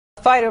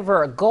Fight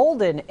over a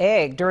golden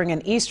egg during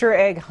an Easter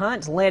egg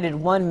hunt landed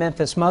one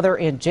Memphis mother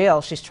in jail.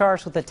 She's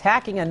charged with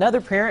attacking another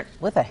parent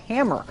with a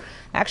hammer.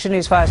 Action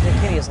News 5's Nick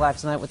Kinney is live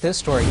tonight with this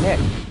story. Nick.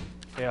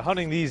 Yeah,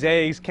 hunting these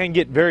eggs can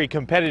get very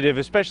competitive,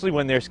 especially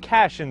when there's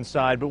cash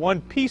inside. But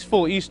one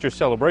peaceful Easter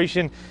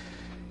celebration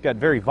got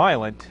very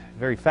violent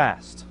very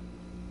fast.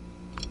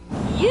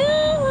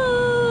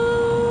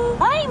 Yoo-hoo!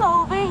 I'm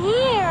over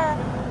here.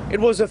 It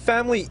was a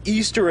family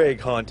Easter egg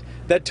hunt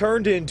that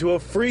turned into a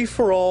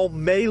free-for-all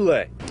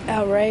melee.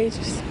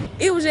 Outrageous.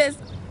 It was just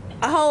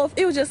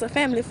a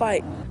family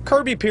fight.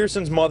 Cirby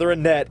Pearson's mother,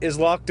 Annette, is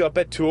locked up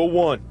at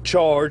 201,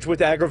 charged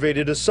with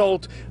aggravated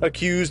assault,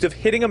 accused of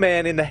hitting a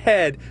man in the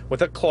head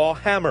with a claw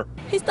hammer.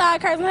 He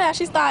started cursing her.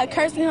 She started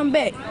cursing him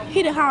back.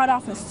 He done hauled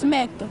off and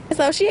smacked her.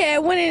 So she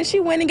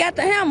went and got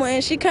the hammer,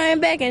 and she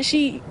came back and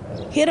she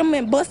hit him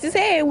and bust his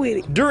head with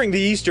it. During the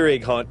Easter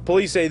egg hunt,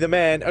 police say the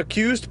man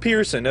accused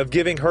Pearson of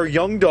giving her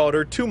young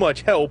daughter too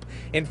much help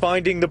in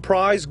finding the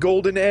prize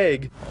golden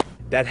egg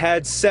that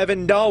had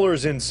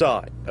 $7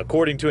 inside.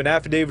 According to an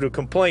affidavit of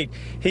complaint,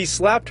 he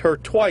slapped her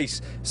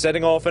twice,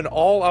 setting off an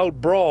all-out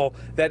brawl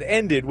that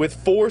ended with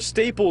 4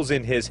 staples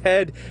in his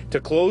head to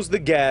close the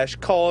gash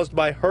caused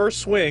by her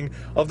swing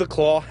of the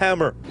claw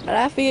hammer. But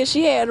I feel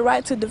she had the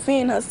right to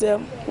defend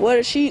herself.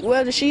 Whether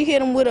she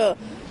hit him with a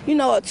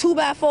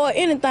 2x4 or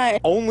anything.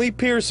 Only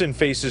Pearson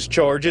faces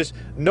charges.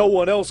 No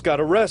one else got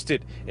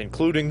arrested,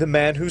 including the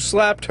man who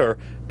slapped her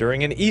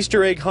during an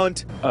Easter egg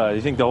hunt.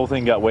 You think the whole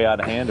thing got way out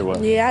of hand or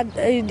what? Yeah,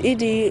 it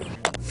did.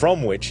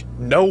 From which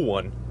no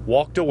one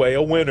walked away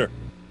a winner.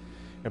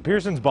 Now,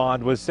 Pearson's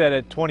bond was set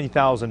at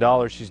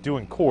 $20,000. She's due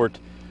in court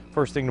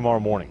first thing tomorrow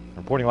morning.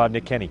 Reporting live,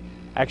 Nick Kinney,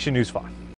 Action News 5.